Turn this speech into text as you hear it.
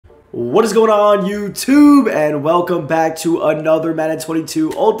What is going on, YouTube? And welcome back to another Madden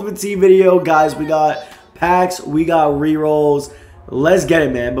 22 Ultimate Team video. Guys, we got packs, we got rerolls. Let's get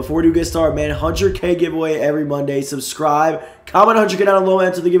it, man. Before we do get started, man, 100K giveaway every Monday. Subscribe, comment 100K down below,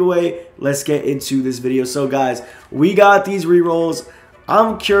 enter the giveaway. Let's get into this video. So, guys, we got these rerolls.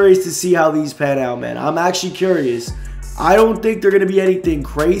 I'm curious to see how these pan out, man. I'm actually curious. I don't think they're going to be anything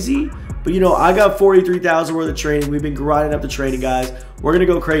crazy. But, you know, I got 43,000 worth of training. We've been grinding up the training, guys. We're going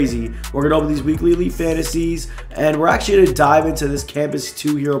to go crazy. We're going to open these weekly elite fantasies. And we're actually going to dive into this Campus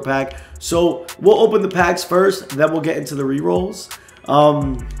 2 hero pack. So, we'll open the packs first. Then we'll get into the rerolls.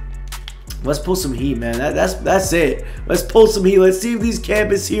 Let's pull some heat, man. That's it. Let's pull some heat. Let's see if these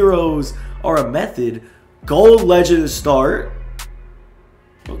Campus heroes are a method. Gold legend to start.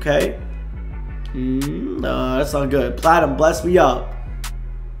 Okay. No, that's not good. Platinum, bless me up.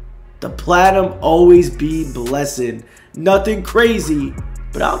 The platinum always be blessing. Nothing crazy,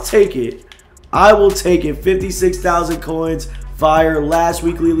 but I'll take it. I will take it. 56,000 coins. Fire. Last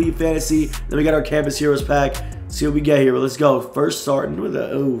weekly elite fantasy. Then we got our Campus Heroes pack. See what we get here. Let's go. First starting with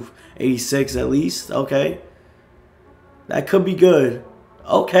a 86 at least. Okay. That could be good.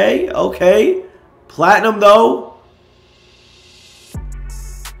 Okay. Okay. Platinum though.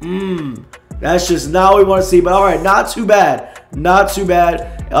 That's just not what we want to see. But alright, not too bad. Not too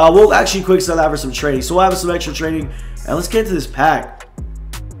bad. We'll actually quick sell that for some training. So we'll have some extra training. And let's get into this pack.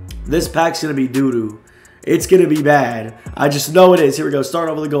 This pack's going to be doo-doo. It's going to be bad. I just know it is. Here we go. Start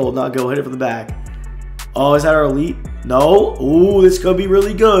over the gold. Not go. Hit it from the back. Oh, is that our elite? No. Ooh, this could be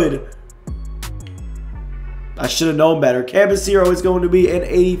really good. I should have known better. Campus Hero is going to be an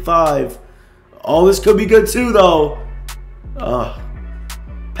 85. Oh, this could be good too, though.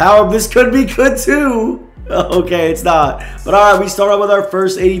 Power, this could be good too. Okay, it's not. But all right, we start out with our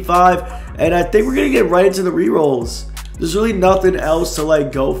first 85. And I think we're going to get right into the rerolls. There's really nothing else to,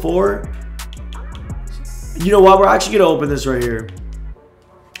 like, go for. You know what? We're actually going to open this right here.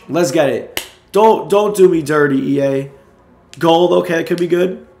 Let's get it. Don't do me dirty, EA. Gold, okay, could be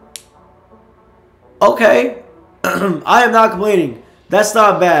good. Okay. I am not complaining. That's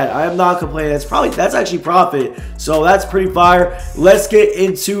not bad. I am not complaining. That's actually profit. So that's pretty fire. Let's get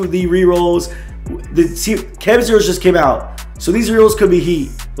into the rerolls. The Campus Heroes just came out. So these rerolls could be heat.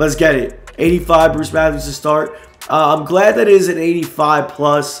 Let's get it. 85 Bruce Matthews to start. I'm glad that it is an 85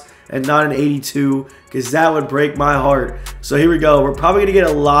 plus and not an 82, because that would break my heart. So here we go. We're probably going to get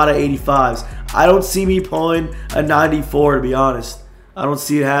a lot of 85s. I don't see me pulling a 94, to be honest. I don't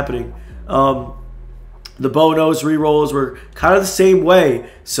see it happening. The Bonos rerolls were kind of the same way.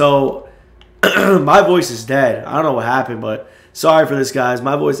 So my voice is dead. I don't know what happened, but sorry for this, guys.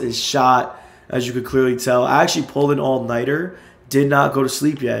 My voice is shot, as you could clearly tell. I actually pulled an all-nighter. Did not go to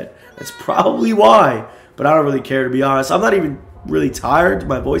sleep yet. That's probably why. But I don't really care, to be honest. I'm not even really tired.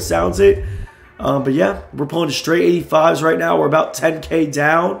 My voice sounds it. But yeah, we're pulling straight 85s right now. We're about 10K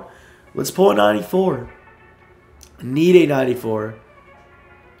down. Let's pull a 94. Need a 94.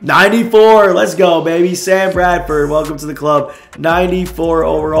 94. Let's go, baby. Sam Bradford. Welcome to the club. 94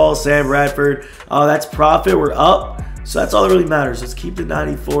 overall, Sam Bradford. That's profit. We're up. So that's all that really matters. Let's keep the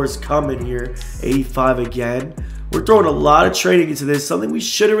 94s coming here. 85 again. We're throwing a lot of trading into this. Something we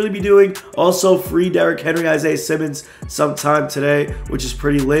shouldn't really be doing. Also, free Derrick Henry, Isaiah Simmons sometime today, which is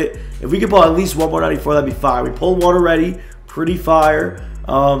pretty lit. If we could pull at least one more 94, that'd be fire. We pulled one already. Pretty fire.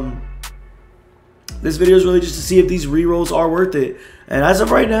 This video is really just to see if these rerolls are worth it. And as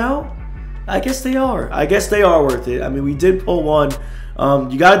of right now, I guess they are. I guess they are worth it. I mean, we did pull one.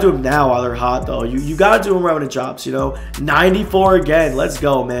 You got to do them now while they're hot, though. You got to do them right when it drops, you know. 94 again. Let's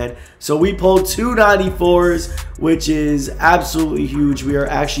go, man. So we pulled two 94s, which is absolutely huge. We are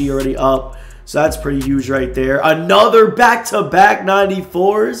actually already up. So that's pretty huge right there. Another back-to-back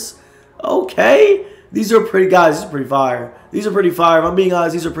 94s. Okay. These are pretty, guys, these are pretty fire. These are pretty fire. If I'm being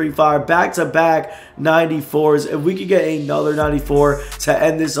honest, these are pretty fire. Back-to-back 94s. If we could get another 94 to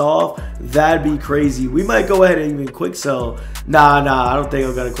end this off, that'd be crazy. We might go ahead and even quick sell. Nah, I don't think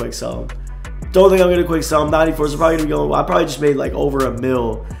I'm going to quick sell them. Don't think I'm going to quick sell them. 94s are probably going to be going, I probably just made like over $1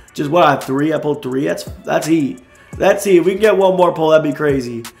 mil. Just what, I have 3? I pulled 3. That's heat. That's heat. If we can get one more pull, that'd be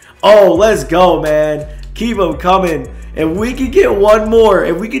crazy. Oh, let's go, man. Keep them coming. If we could get one more,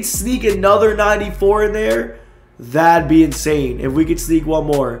 if we could sneak another 94 in there, that'd be insane. If we could sneak one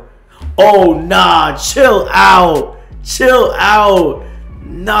more. Oh, nah. Chill out. Chill out.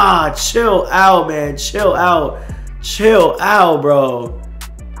 Nah, chill out, man. Chill out. Chill out, bro.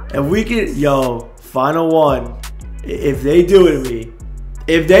 If we could, yo, final one. If they do it to me.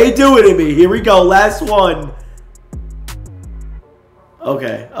 If they do it to me. Here we go. Last one.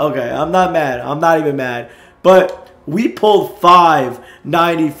 Okay. I'm not mad. I'm not even mad. But we pulled 5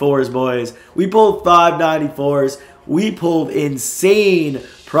 94s, boys. We pulled 5 94s. We pulled insane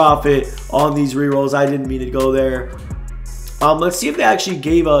profit on these rerolls. I didn't mean to go there. Let's see if they actually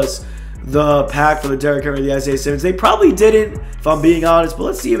gave us the pack for the Derrick Henry, the Isaiah Simmons. They probably didn't, if I'm being honest, but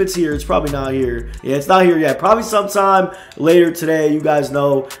let's see if it's here. It's probably not here. Yeah, it's not here yet. Probably sometime later today. You guys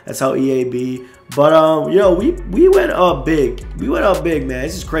know that's how EA be. But you know, we went up big. We went up big, man.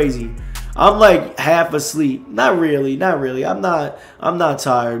 This is crazy. I'm like half asleep. Not really, not really. I'm not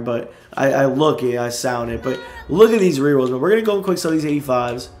tired, but I look it, I sound it. But look at these rerolls, man. We're gonna go and quick sell these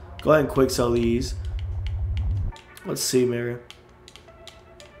 85s. Go ahead and quick sell these. Let's see, Mary.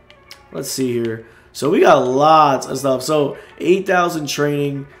 Let's see here. So we got lots of stuff. So 8,000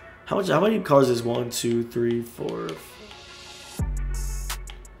 training. How many cars is 1, 2, 3, 4?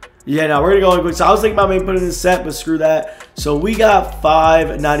 Yeah, now we're gonna go quick. So I was thinking about maybe putting in a set, but screw that. So we got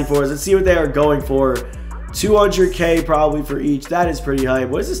 5 94s. Let's see what they are going for. 200K probably for each. That is pretty hype.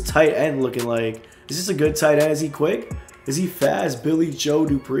 What is this tight end looking like? Is this a good tight end? Is he quick? Is he fast? Billy Joe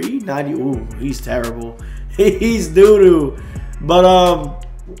Dupree? 90. Ooh, he's terrible. He's doo-doo. But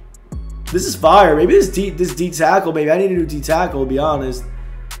this is fire. Maybe this D tackle. Maybe I need a new D tackle. To be honest,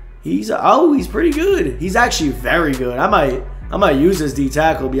 he's pretty good. He's actually very good. I might use this D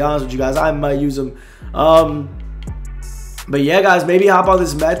tackle. To be honest with you guys, I might use him. But yeah, guys, maybe hop on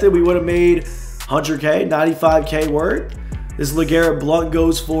this method. We would have made 100K, 95K worth. This LeGarrette Blount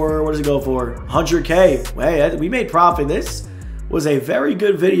goes for, what does it go for? 100K. Hey, we made profit. This was a very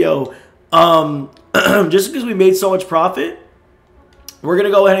good video. Just because we made so much profit, we're going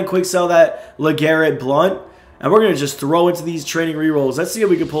to go ahead and quick sell that LeGarrette Blount. And we're going to just throw into these training rerolls. Let's see if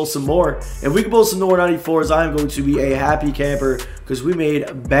we can pull some more. If we can pull some more 94s, I'm going to be a happy camper because we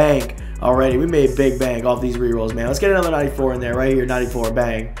made bank already. We made big bank off these rerolls, man. Let's get another 94 in there right here. 94,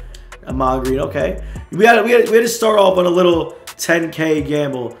 bang. Amon Green, okay. We had to start off on a little 10K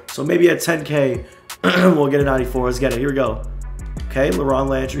gamble. So maybe at 10K, we'll get a 94. Let's get it. Here we go. Okay, LaRon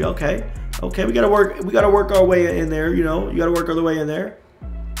Landry, okay. Okay, we gotta work our way in there, you know. You gotta work our way in there.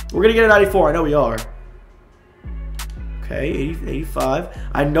 We're gonna get a 94. I know we are. Okay, 85.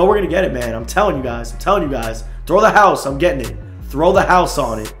 I know we're gonna get it, man. I'm telling you guys. I'm telling you guys. Throw the house. I'm getting it. Throw the house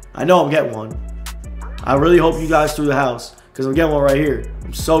on it. I know I'm getting one. I really hope you guys threw the house because I'm getting one right here.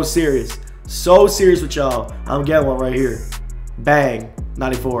 I'm so serious. So serious with y'all. I'm getting one right here. Bang.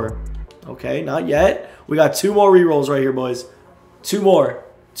 94. Okay, not yet. We got 2 more rerolls right here, boys. 2 more.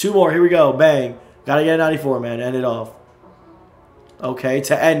 2 more. Here we go. Bang. Gotta get a 94, man. End it off. Okay,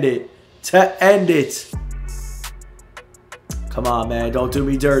 to end it. To end it. Come on, man. Don't do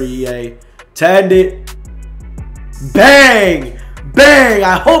me dirty, EA. To end it. Bang! Bang!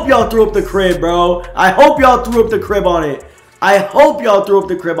 I hope y'all threw up the crib, bro. I hope y'all threw up the crib on it. I hope y'all threw up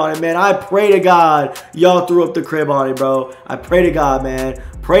the crib on it, man. I pray to God y'all threw up the crib on it, bro. I pray to God, man.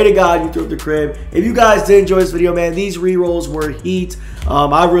 Pray to God you threw up the crib. If you guys did enjoy this video, man, these rerolls were heat.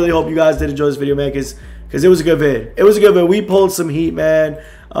 I really hope you guys did enjoy this video, man, because it was a good vid. It was a good vid. We pulled some heat, man.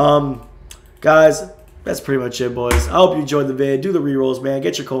 Guys, that's pretty much it, boys. I hope you enjoyed the vid. Do the rerolls, man.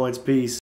 Get your coins. Peace.